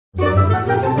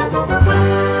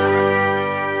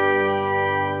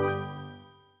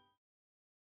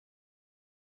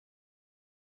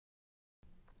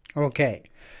Okay,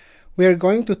 we're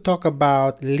going to talk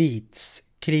about leads,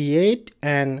 create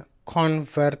and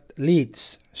convert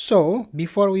leads. So,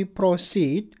 before we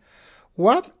proceed,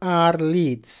 what are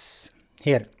leads?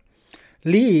 Here,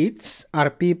 leads are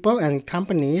people and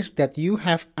companies that you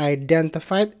have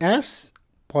identified as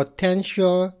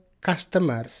potential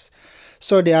customers.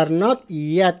 So, they are not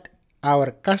yet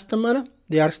our customer,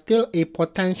 they are still a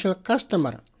potential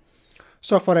customer.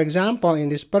 So, for example, in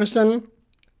this person,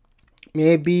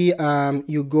 maybe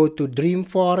you go to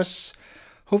Dreamforce.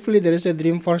 Hopefully there is a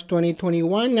Dreamforce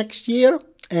 2021 next year,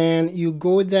 and you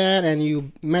go there and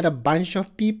you met a bunch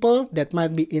of people that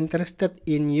might be interested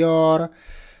in your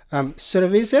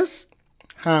services,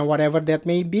 whatever that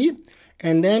may be.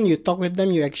 And then you talk with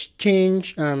them, you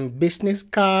exchange business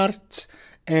cards,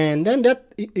 and then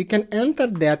that you can enter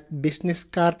that business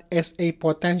card as a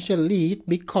potential lead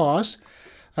because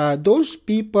those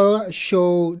people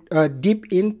show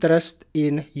deep interest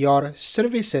in your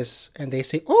services, and they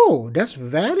say, oh, that's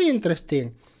very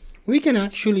interesting, we can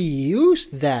actually use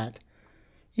that.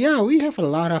 Yeah, we have a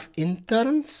lot of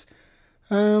interns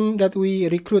that we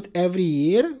recruit every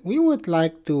year. We would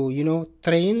like to,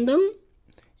 train them.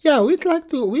 Yeah, we'd like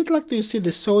to see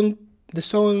the zone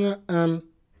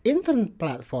intern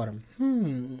platform.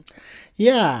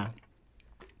 Yeah.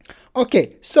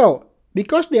 Okay, so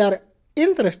because they are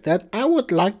interested, I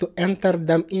would like to enter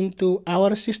them into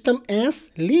our system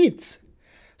as leads.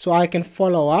 So I can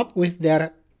follow up with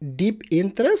their deep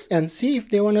interest and see if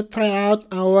they want to try out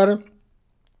our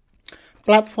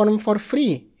platform for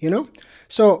free,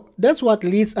 So that's what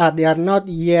leads are. They are not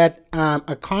yet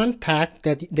a contact,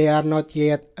 that they are not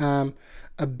yet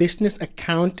a business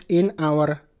account in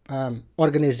our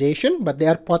organization, but they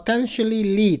are potentially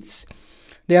leads.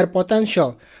 They are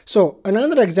potential. So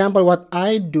another example, what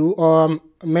I do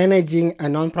managing a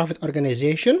nonprofit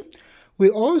organization, we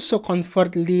also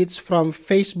convert leads from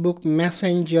Facebook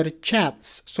Messenger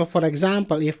chats. So for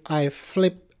example, if I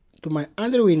flip to my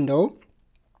other window,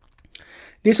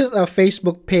 this is a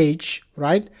Facebook page,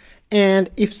 right? And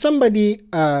if somebody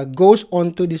goes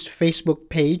onto this Facebook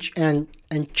page and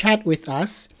chat with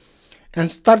us and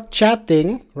start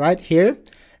chatting right here,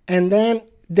 and then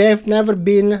they've never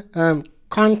been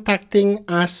contacting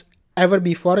us ever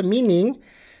before, meaning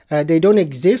they don't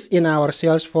exist in our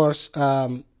Salesforce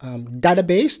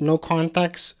database, no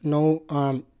contacts, no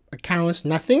accounts,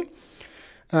 nothing.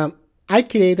 I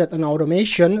created an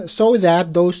automation so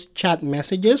that those chat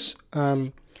messages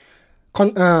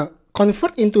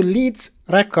convert into leads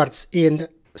records in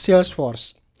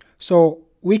Salesforce. So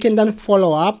we can then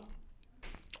follow up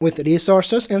with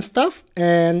resources and stuff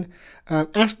and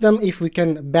ask them if we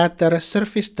can better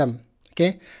service them.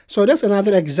 Okay, so that's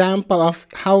another example of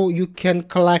how you can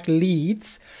collect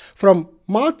leads from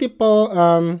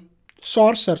multiple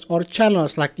sources or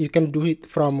channels. Like you can do it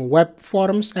from web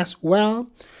forms as well,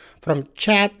 from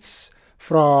chats,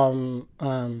 from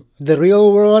the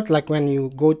real world, like when you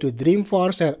go to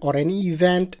Dreamforce or any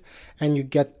event and you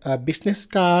get business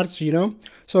cards,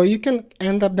 So you can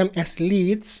enter them as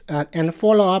leads and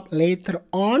follow up later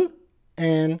on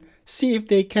and see if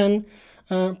they can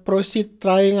proceed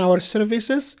trying our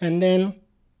services and then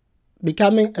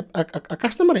becoming a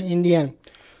customer in the end.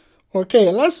 Okay,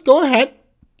 let's go ahead.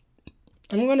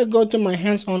 I'm going to go to my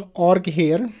hands-on org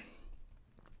here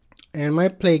and my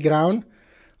playground.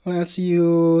 Let's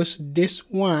use this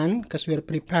one because we're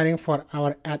preparing for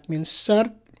our admin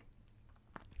cert.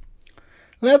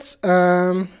 Let's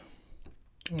I'm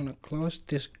gonna close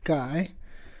this guy.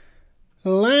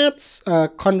 Let's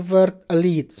convert a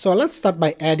lead. So let's start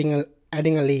by adding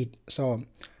a lead. So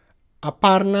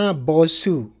Aparna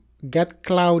Bosu, get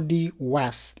Cloudy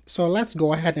West. So let's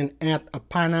go ahead and add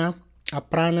Aparna.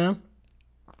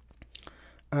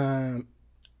 I'm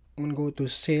gonna go to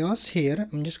sales here.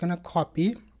 I'm just gonna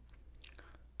copy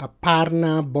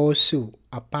Aparna Bosu.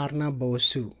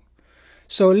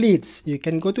 So leads, you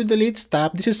can go to the leads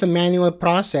tab. This is a manual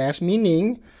process,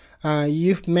 meaning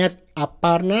you've met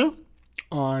Aparna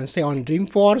on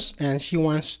Dreamforce and she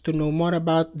wants to know more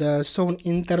about the Zone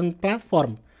Intern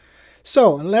platform.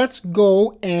 So let's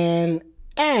go and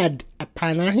add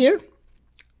Aparna here.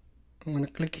 I'm gonna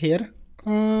click here.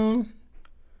 Oh,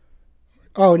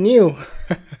 new.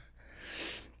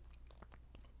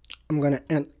 I'm gonna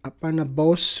add Aparna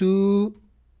Bosu,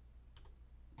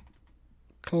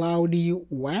 Cloudy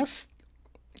West,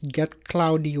 get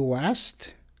Cloudy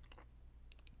West.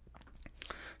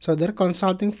 So they're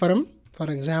consulting firm,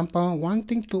 for example,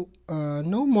 wanting to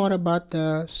know more about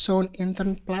the Zone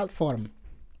Intern platform.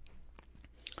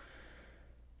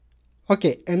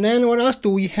 Okay, and then what else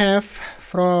do we have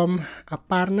from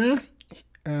Aparna?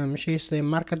 She's the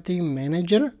marketing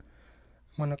manager.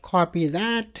 I'm gonna copy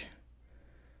that,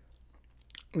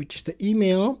 which is the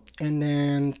email, and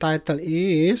then title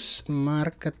is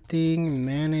marketing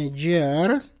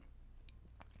manager.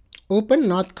 Open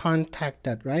not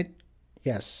contacted, right?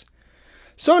 Yes.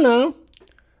 So now,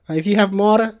 if you have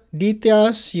more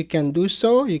details, you can do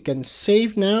so. You can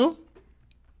save now.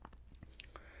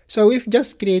 So we've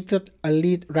just created a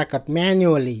lead record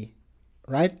manually,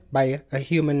 right? By a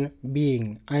human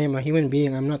being. I am a human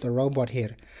being. I'm not a robot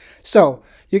here. So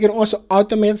you can also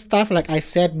automate stuff like I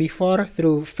said before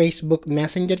through Facebook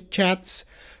Messenger chats,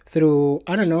 through,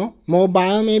 I don't know,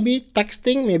 mobile maybe,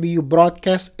 texting. Maybe you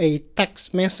broadcast a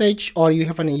text message, or you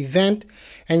have an event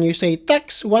and you say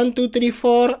text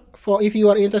 1234 for if you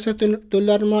are interested to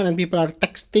learn more, and people are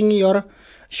texting your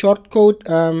short code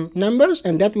numbers,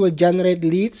 and that will generate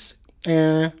leads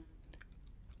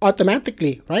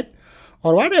automatically, right?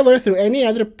 Or whatever, through any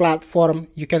other platform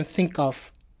you can think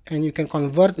of, and you can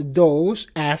convert those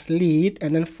as lead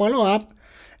and then follow up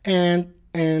and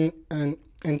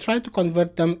try to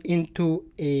convert them into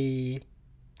a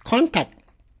contact.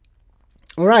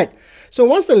 All right, so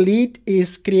once the lead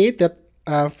is created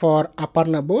for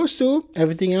Aparna Bosu,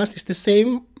 everything else is the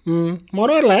same,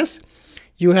 more or less.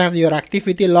 You have your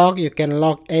activity log. You can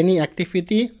log any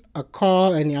activity, a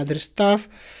call, any other stuff.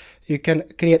 You can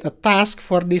create a task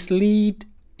for this lead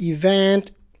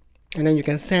event, and then you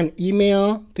can send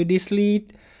email to this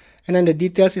lead, and then the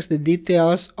details is the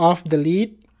details of the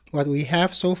lead, what we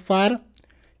have so far,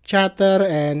 chatter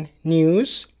and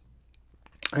news,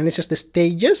 and this is the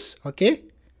stages, okay,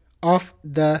 of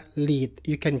the lead.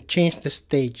 You can change the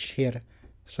stage here.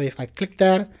 So if I click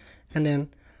there, and then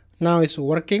now it's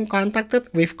working. Contacted,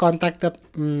 we've contacted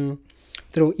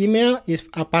through email. If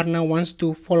Aparna wants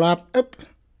to follow up,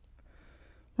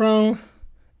 wrong.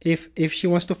 If she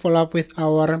wants to follow up with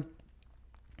our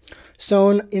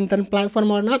Zone intern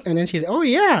platform or not, and then she said, oh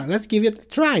yeah, let's give it a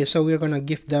try. So we're gonna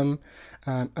give them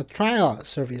a trial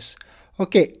service.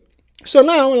 Okay, so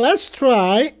now let's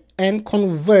try and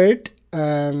convert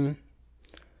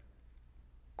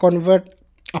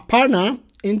Aparna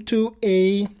into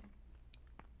a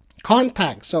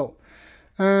contact. So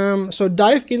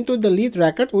dive into the lead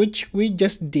record, which we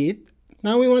just did.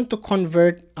 Now we want to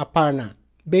convert Aparna.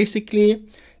 Basically,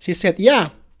 she said, yeah,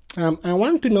 I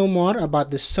want to know more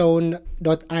about the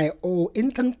Zone.io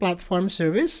intern platform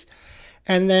service,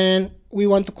 and then we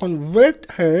want to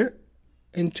convert her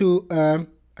into an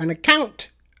account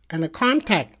and a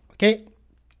contact. Okay,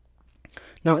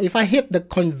 now if I hit the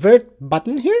convert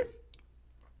button here,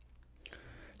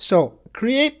 so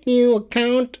create new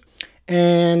account,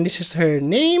 and this is her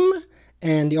name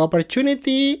and the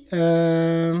opportunity.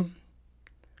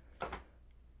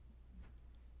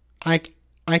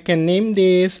 I can name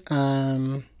this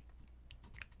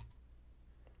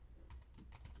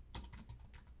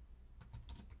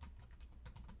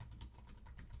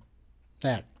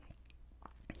there,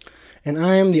 and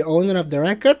I am the owner of the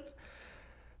record.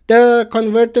 The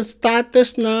converted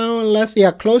status now,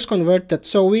 close converted.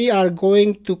 So we are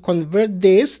going to convert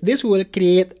this. This will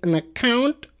create an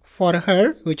account for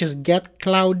her, which is Get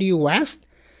Cloudy West.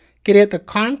 Create a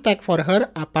contact for her,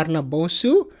 Aparna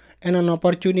Bosu, and an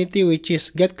opportunity, which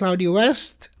is Get Cloudy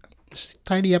West.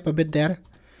 Tidy up a bit there.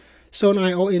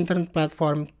 Zone.io intern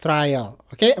platform trial.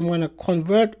 Okay, I'm gonna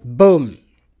convert. Boom.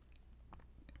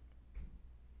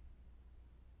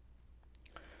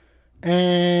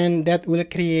 And that will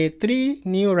create 3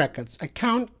 new records: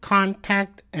 account,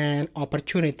 contact, and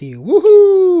opportunity.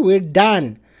 Woohoo! We're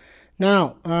done.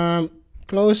 Now,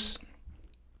 close.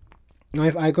 Now,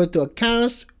 if I go to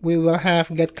accounts, we will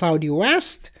have Get Cloudy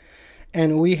West,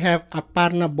 and we have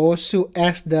Aparna Bosu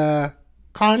as the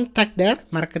contact there,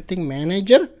 marketing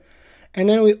manager. And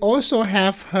then we also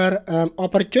have her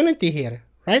opportunity here,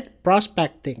 right?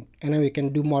 Prospecting. And then we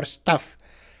can do more stuff.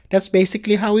 That's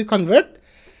basically how we convert.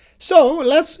 So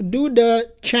let's do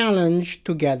the challenge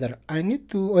together. I need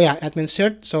to, admin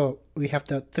cert. So we have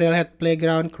the Trailhead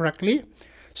Playground correctly.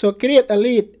 So create a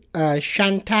lead,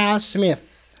 Chantal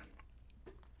Smith.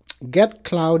 Get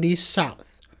Cloudy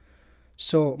South.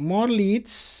 So more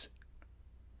leads,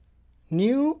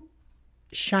 new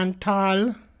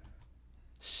Chantal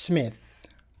Smith.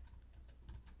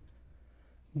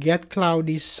 Get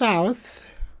Cloudy South.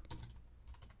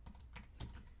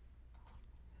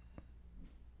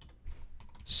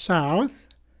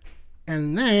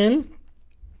 And then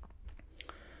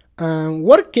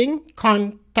working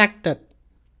contacted.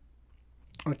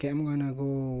 Okay, I'm gonna go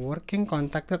working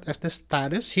contacted as the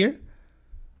status here,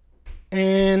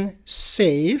 and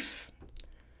save.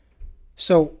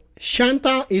 So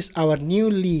Chantal is our new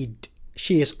lead.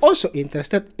 she is also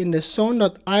interested in the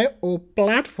Zone.io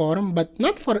platform, but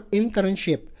not for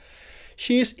internship.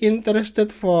 She is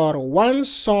interested for one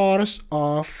source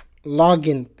of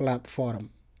login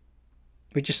platform,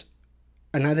 which is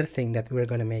another thing that we're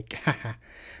gonna make.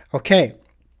 Okay.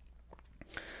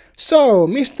 So,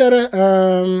 Miss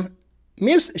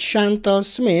Chantal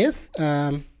Smith,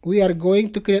 we are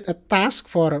going to create a task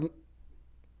for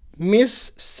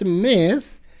Miss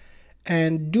Smith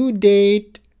and due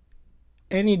date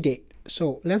any date.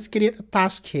 So let's create a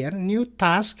task here, new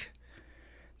task.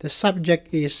 The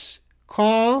subject is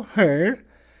call her.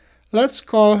 Let's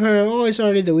call her, oh, it's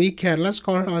already the weekend. Let's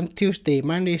call her on Tuesday.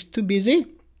 Monday is too busy.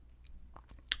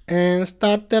 And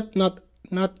started, not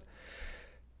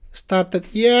started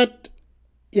yet.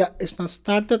 Yeah, it's not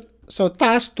started. So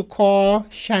task to call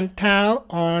Chantal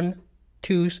on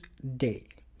Tuesday.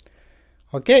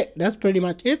 Okay, that's pretty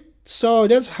much it. So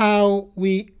that's how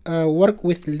we work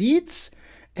with leads,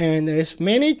 and there's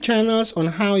many channels on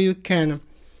how you can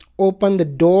open the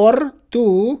door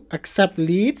to accept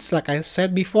leads, like I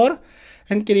said before,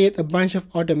 and create a bunch of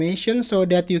automation so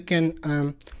that you can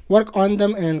work on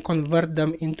them and convert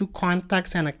them into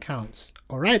contacts and accounts.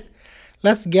 All right,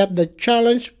 let's get the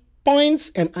challenge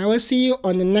points, and I will see you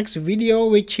on the next video,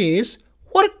 which is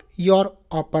work your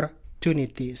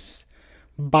opportunities.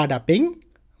 Bada bing,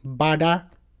 bada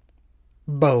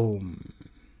boom.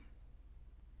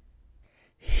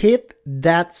 Hit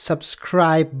that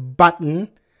subscribe button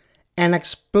and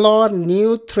explore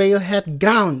new trailhead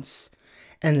grounds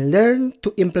and learn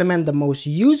to implement the most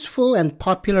useful and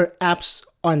popular apps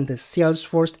on the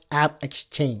Salesforce App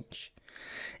Exchange.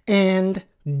 And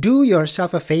do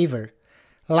yourself a favor,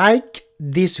 like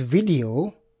this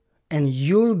video, and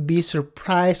you'll be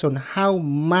surprised on how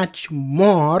much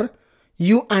more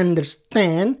you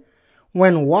understand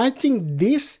when watching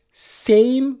this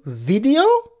same video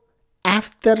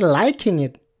after liking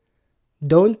it.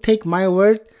 Don't take my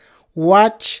word.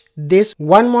 Watch this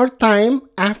one more time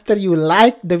after you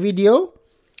like the video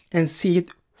and see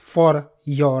it for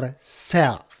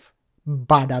yourself.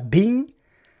 Bada bing,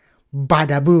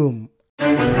 bada boom.